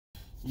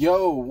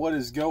Yo, what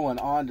is going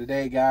on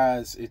today,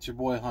 guys? It's your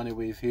boy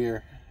Honeyweave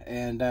here,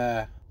 and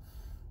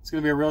it's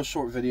gonna be a real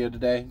short video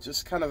today.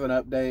 Just kind of an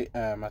update.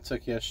 I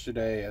took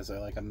yesterday as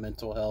a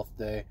mental health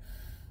day,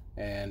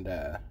 and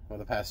well,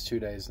 the past 2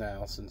 days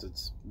now since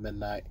it's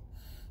midnight.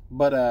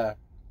 But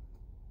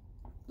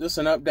just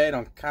an update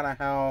on kind of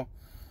how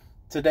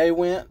today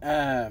went.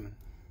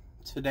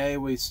 Today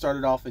we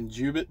started off in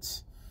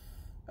Jubitz,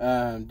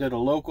 did a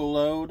local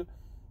load.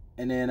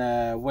 And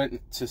then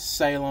went to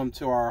Salem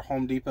to our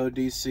Home Depot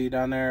DC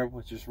down there,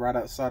 which is right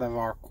outside of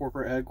our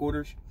corporate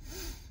headquarters.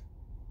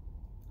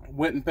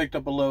 Went and picked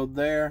up a load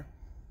there.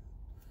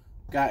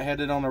 Got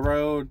headed on the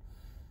road.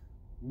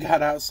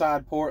 Got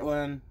outside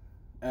Portland.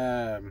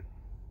 And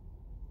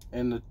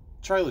the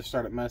trailer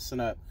started messing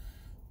up.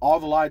 All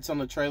the lights on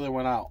the trailer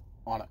went out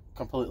on it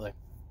completely.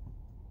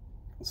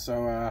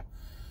 So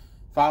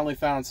finally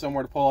found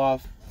somewhere to pull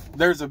off.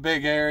 There's a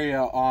big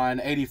area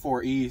on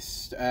 84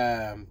 East.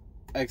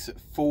 Exit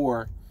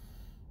 4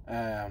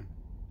 right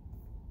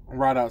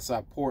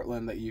outside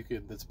Portland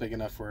that's big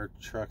enough for a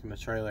truck and a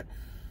trailer.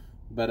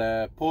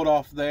 But pulled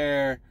off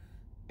there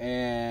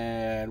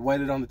and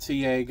waited on the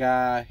TA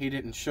guy. He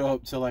didn't show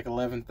up till like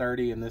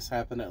 11:30, and this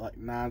happened at like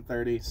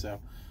 9:30,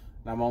 so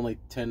I'm only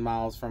 10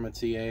 miles from a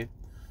TA.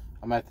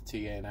 I'm at the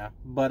TA now.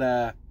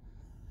 But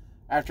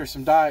after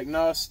some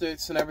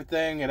diagnostics and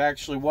everything, it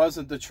actually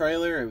wasn't the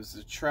trailer, it was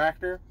the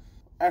tractor.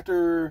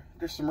 After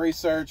there's some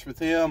research with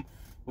him,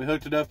 we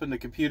hooked it up in the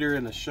computer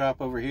in the shop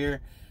over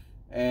here,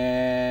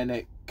 and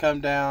it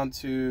come down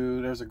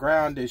to there's a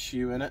ground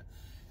issue in it.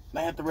 And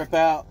I had to rip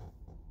out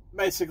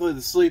basically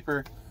the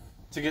sleeper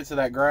to get to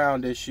that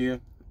ground issue.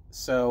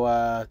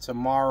 So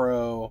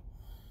tomorrow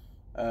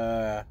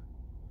I'm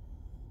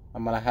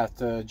gonna have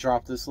to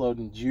drop this load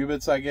in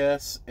Jubitz, I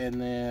guess, and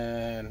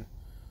then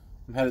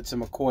I'm headed to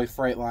McCoy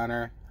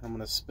Freightliner. I'm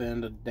gonna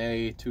spend a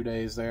day, 2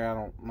 days there. I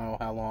don't know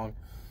how long.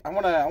 I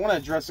want to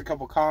address a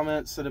couple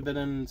comments that have been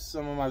in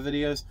some of my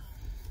videos.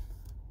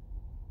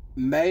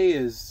 May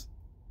is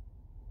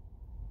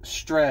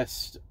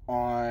stressed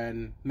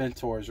on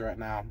mentors right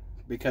now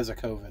because of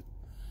COVID.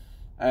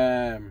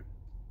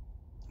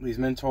 These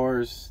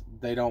mentors,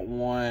 they don't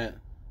want,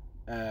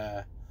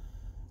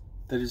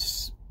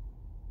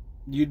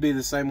 you'd be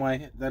the same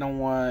way. They don't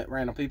want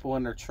random people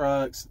in their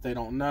trucks. They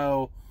don't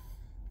know,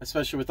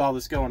 especially with all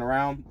this going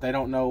around, they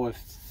don't know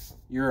if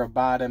you're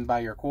abiding by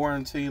your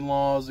quarantine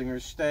laws in your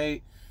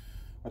state,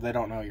 or they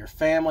don't know your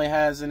family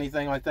has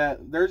anything like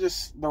that. They're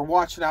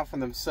watching out for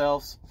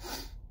themselves.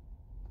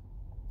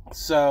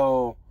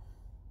 So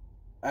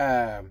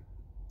I've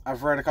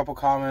read a couple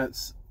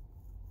comments.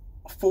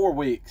 4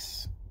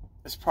 weeks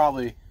is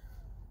probably,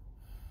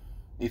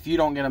 if you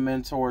don't get a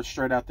mentor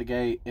straight out the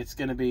gate, it's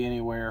going to be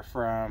anywhere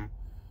from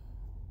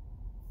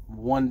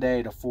 1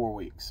 day to 4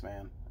 weeks,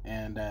 man.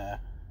 And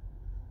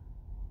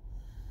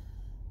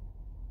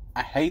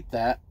I hate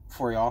that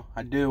for y'all.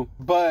 I do.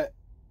 But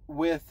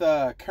with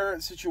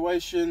current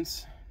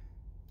situations,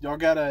 y'all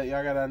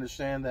gotta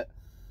understand that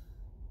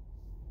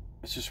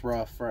it's just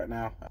rough right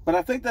now. But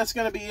I think that's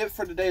gonna be it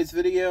for today's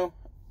video.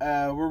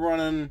 We're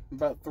running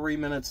about 3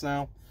 minutes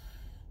now.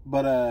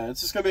 But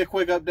it's just gonna be a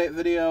quick update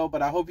video.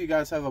 But I hope you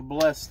guys have a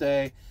blessed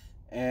day.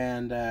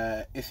 And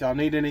if y'all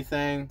need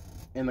anything,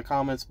 in the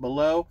comments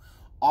below.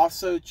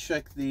 Also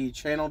check the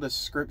channel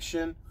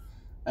description.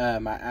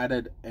 I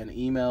added an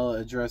email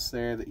address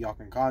there that y'all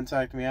can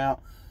contact me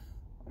out.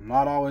 I'm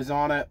not always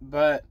on it,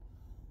 but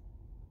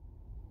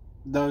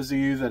those of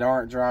you that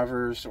aren't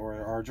drivers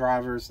or are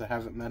drivers that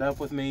haven't met up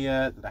with me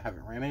yet, that I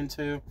haven't ran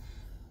into,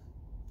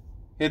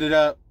 hit it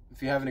up.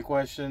 If you have any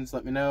questions,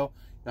 let me know.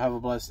 You'll have a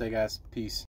blessed day, guys. Peace.